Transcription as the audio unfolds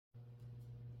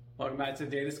Welcome back to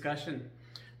Today's Discussion.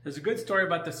 There's a good story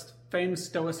about this famous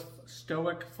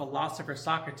Stoic philosopher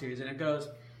Socrates, and it goes,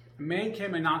 a man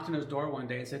came and knocked on his door one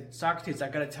day and said, Socrates, I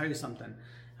got to tell you something.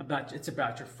 It's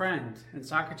about your friend. And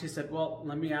Socrates said, well,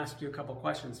 let me ask you a couple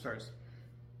questions first.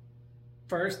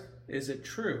 First, is it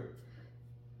true?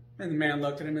 And the man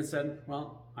looked at him and said,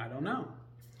 well, I don't know.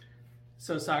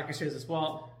 So Socrates says,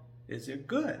 well, is it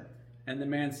good? And the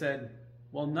man said,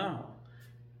 well, no.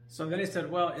 So then he said,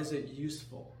 well, is it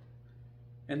useful?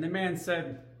 And the man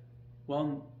said,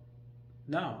 well,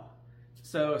 no.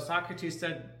 So Socrates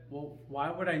said, well, why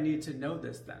would I need to know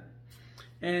this then?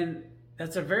 And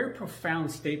that's a very profound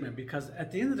statement, because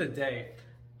at the end of the day,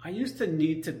 I used to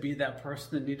need to be that person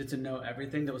that needed to know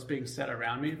everything that was being said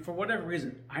around me. For whatever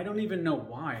reason, I don't even know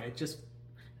why. I just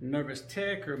nervous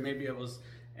tick, or maybe I was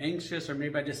anxious, or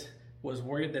maybe I just was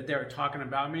worried that they were talking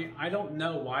about me. I don't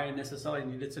know why I necessarily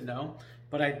needed to know,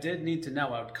 but I did need to know.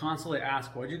 I would constantly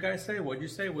ask, what'd you guys say? What'd you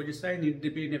say? What'd you say? It needed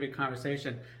to be in every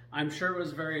conversation. I'm sure it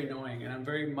was very annoying, and I'm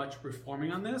very much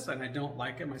reforming on this, and I don't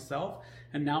like it myself.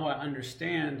 And now I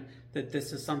understand that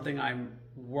this is something I'm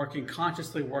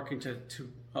consciously working to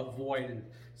avoid. And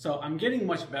so I'm getting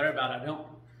much better about it. I don't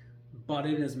butt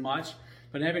in as much,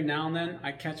 but every now and then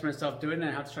I catch myself doing it, and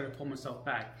I have to try to pull myself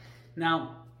back.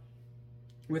 Now,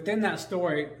 within that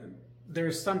story,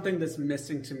 there's something that's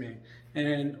missing to me,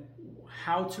 and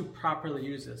how to properly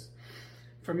use this.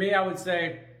 For me, I would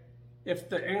say, if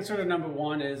the answer to number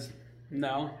one is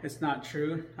no, it's not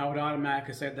true, I would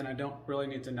automatically say then I don't really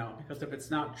need to know. Because if it's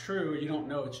not true, you don't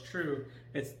know it's true,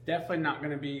 it's definitely not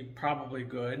going to be probably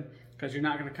good, because you're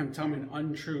not going to come tell me an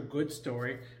untrue good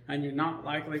story, and you're not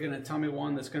likely going to tell me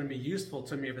one that's going to be useful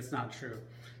to me if it's not true.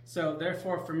 So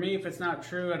therefore, for me, if it's not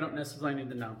true, I don't necessarily need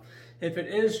to know. If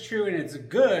it is true and it's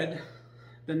good,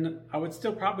 then I would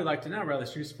still probably like to know whether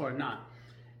it's useful or not.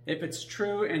 If it's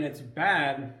true and it's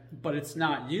bad, but it's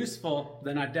not useful,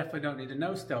 then I definitely don't need to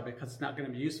know still, because it's not going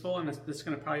to be useful, and it's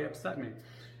going to probably upset me.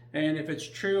 And if it's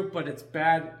true, but it's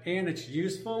bad and it's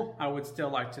useful, I would still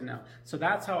like to know. So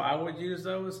that's how I would use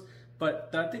those.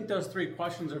 But I think those three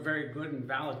questions are very good and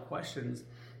valid questions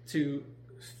to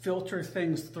filter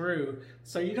things through,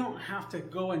 so you don't have to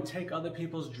go and take other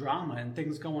people's drama and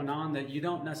things going on that you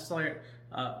don't necessarily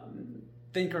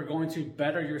think are going to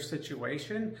better your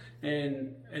situation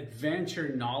and advance your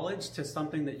knowledge to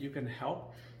something that you can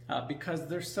help, because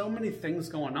there's so many things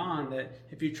going on that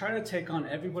if you try to take on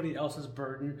everybody else's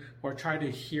burden or try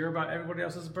to hear about everybody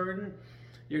else's burden,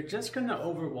 you're just going to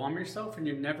overwhelm yourself, and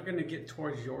you're never going to get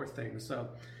towards your thing. So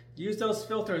use those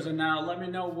filters, and now let me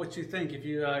know what you think if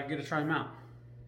you get to try them out.